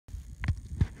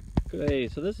Okay,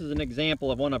 so this is an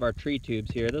example of one of our tree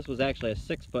tubes here. This was actually a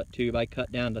 6-foot tube I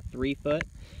cut down to 3 foot.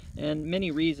 And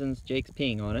many reasons. Jake's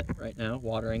peeing on it right now,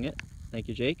 watering it. Thank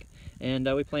you, Jake.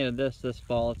 And we planted this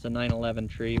fall. It's a 9/11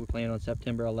 tree. We planted on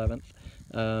September 11th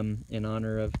in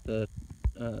honor of the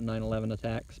 9/11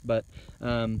 attacks. But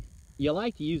you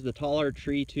like to use the taller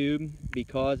tree tube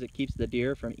because it keeps the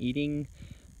deer from eating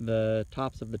the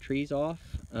tops of the trees off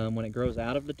when it grows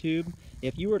out of the tube.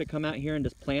 If you were to come out here and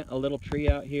just plant a little tree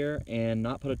out here and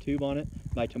not put a tube on it,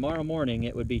 by tomorrow morning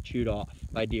it would be chewed off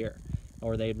by deer,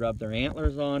 or they'd rub their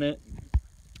antlers on it.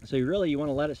 So you want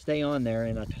to let it stay on there,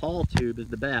 and a tall tube is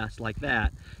the best, like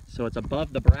that, so it's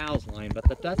above the browse line.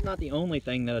 But that's not the only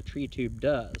thing that a tree tube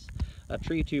does. A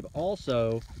tree tube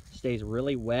also stays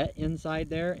really wet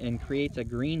inside there and creates a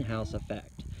greenhouse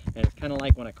effect. And it's kind of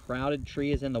like when a crowded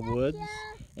tree is in the woods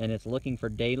and it's looking for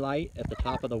daylight at the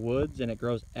top of the woods, and it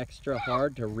grows extra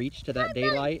hard to reach to that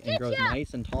daylight and grows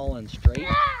nice and tall and straight.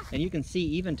 And you can see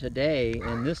even today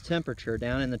in this temperature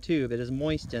down in the tube, it is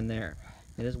moist in there.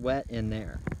 It is wet in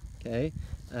there, okay?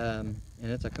 And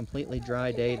it's a completely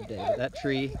dry day today. But that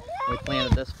tree we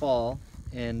planted this fall,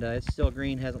 and it's still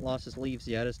green, hasn't lost its leaves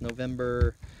yet. It's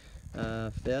November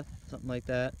 5th, something like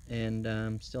that,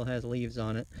 and still has leaves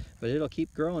on it. But it'll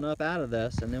keep growing up out of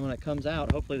this, and then when it comes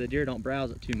out, hopefully the deer don't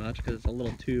browse it too much because it's a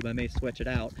little tube. I may switch it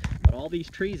out. But all these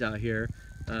trees out here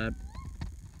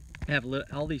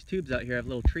all these tubes out here have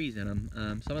little trees in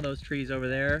them. Some of those trees over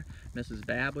there, Mrs.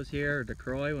 Babb was here, or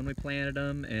DeCroy, when we planted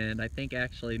them, and I think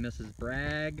actually Mrs.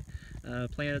 Bragg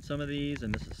planted some of these,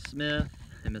 and Mrs. Smith,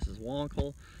 and Mrs.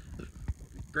 Wonkel.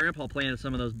 Grandpa planted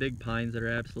some of those big pines that are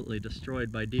absolutely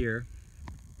destroyed by deer,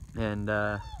 and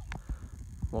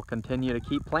we'll continue to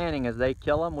keep planting. As they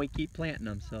kill them, we keep planting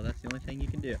them, so that's the only thing you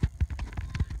can do.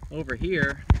 Over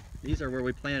here, these are where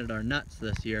we planted our nuts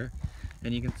this year.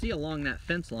 And you can see along that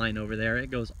fence line over there, it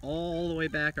goes all the way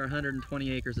back our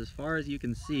 120 acres. As far as you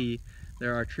can see,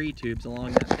 there are tree tubes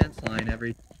along that fence line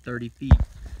every 30 feet.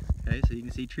 Okay, so you can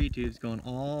see tree tubes going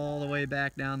all the way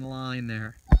back down the line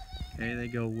there. Okay, they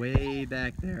go way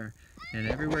back there. And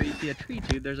everywhere you see a tree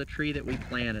tube, there's a tree that we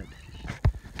planted.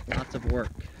 Lots of work.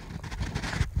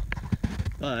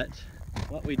 But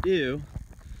what we do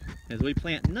is we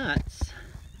plant nuts,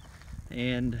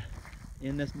 and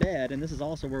in this bed, and this is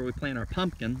also where we plant our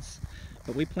pumpkins,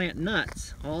 but we plant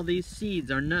nuts. All these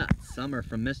seeds are nuts. Some are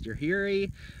from Mr.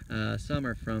 Heary, some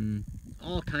are from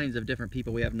all kinds of different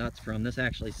people we have nuts from. This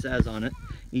actually says on it,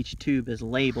 each tube is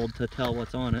labeled to tell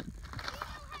what's on it.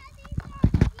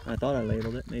 I thought I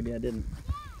labeled it, maybe I didn't.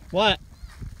 What?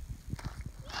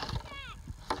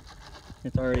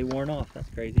 It's already worn off,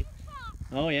 that's crazy.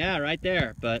 Oh yeah, right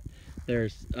there, but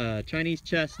there's Chinese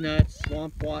chestnuts,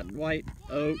 swamp white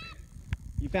oak.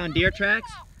 You found deer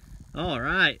tracks? All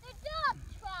right.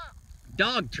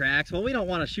 Dog tracks? Well, we don't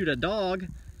want to shoot a dog.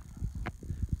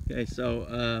 Okay,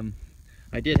 so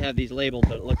I did have these labeled,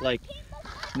 but it looked like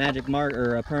magic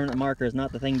marker or a permanent marker is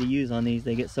not the thing to use on these.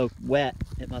 They get so wet,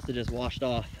 it must have just washed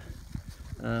off.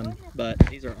 But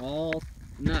these are all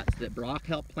nuts that Brock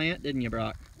helped plant, didn't you,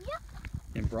 Brock? Yep.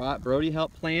 And Brody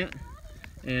helped plant.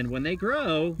 And when they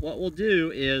grow, what we'll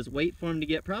do is wait for them to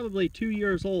get probably 2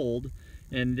 years old,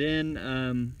 and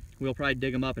then we'll probably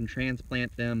dig them up and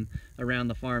transplant them around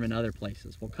the farm in other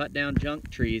places. We'll cut down junk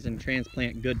trees and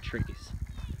transplant good trees.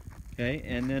 Okay,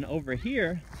 and then over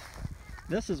here,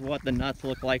 this is what the nuts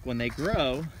look like when they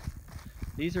grow.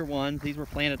 These are these were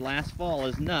planted last fall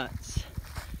as nuts.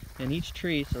 And each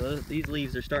tree, so these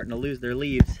leaves are starting to lose their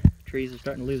leaves. Trees are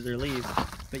starting to lose their leaves.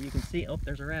 But you can see, oh,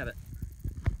 there's a rabbit.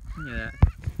 Look at that.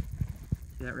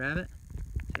 See that rabbit?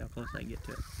 See how close I can get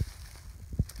to it.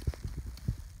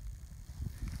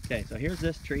 Okay, so here's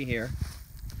this tree here,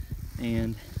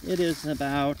 and it is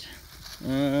about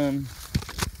 10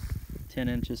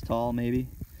 inches tall maybe,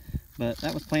 but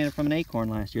that was planted from an acorn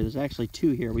last year. There's actually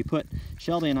 2 here.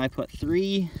 Shelby and I put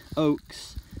 3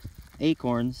 oaks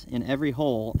acorns in every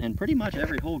hole, and pretty much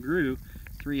every hole grew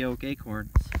 3 oak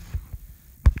acorns,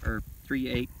 or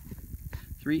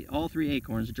all 3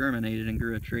 acorns germinated and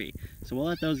grew a tree. So we'll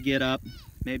let those get up,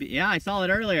 maybe, yeah, I saw it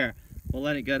earlier. We'll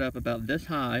let it get up about this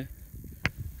high.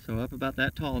 So up about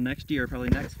that tall. Next year, probably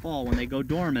next fall, when they go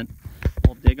dormant,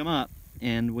 we'll dig them up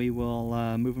and we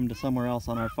will move them to somewhere else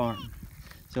on our farm.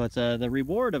 So it's the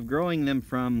reward of growing them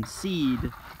from seed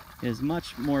is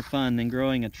much more fun than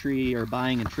growing a tree or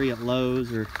buying a tree at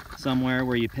Lowe's or somewhere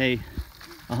where you pay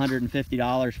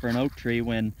 $150 for an oak tree,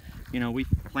 when, you know, we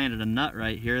planted a nut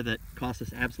right here that cost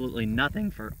us absolutely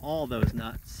nothing for all those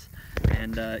nuts.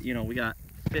 And you know, we got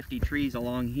 50 trees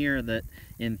along here that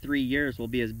in 3 years will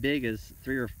be as big as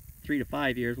 3 or 3 to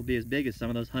 5 years will be as big as some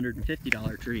of those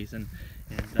 $150 trees, and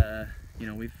you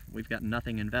know, we've got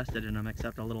nothing invested in them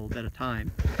except a little bit of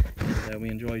time, and we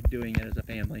enjoy doing it as a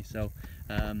family. So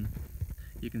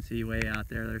you can see way out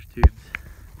there, there's tubes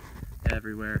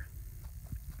everywhere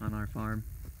on our farm.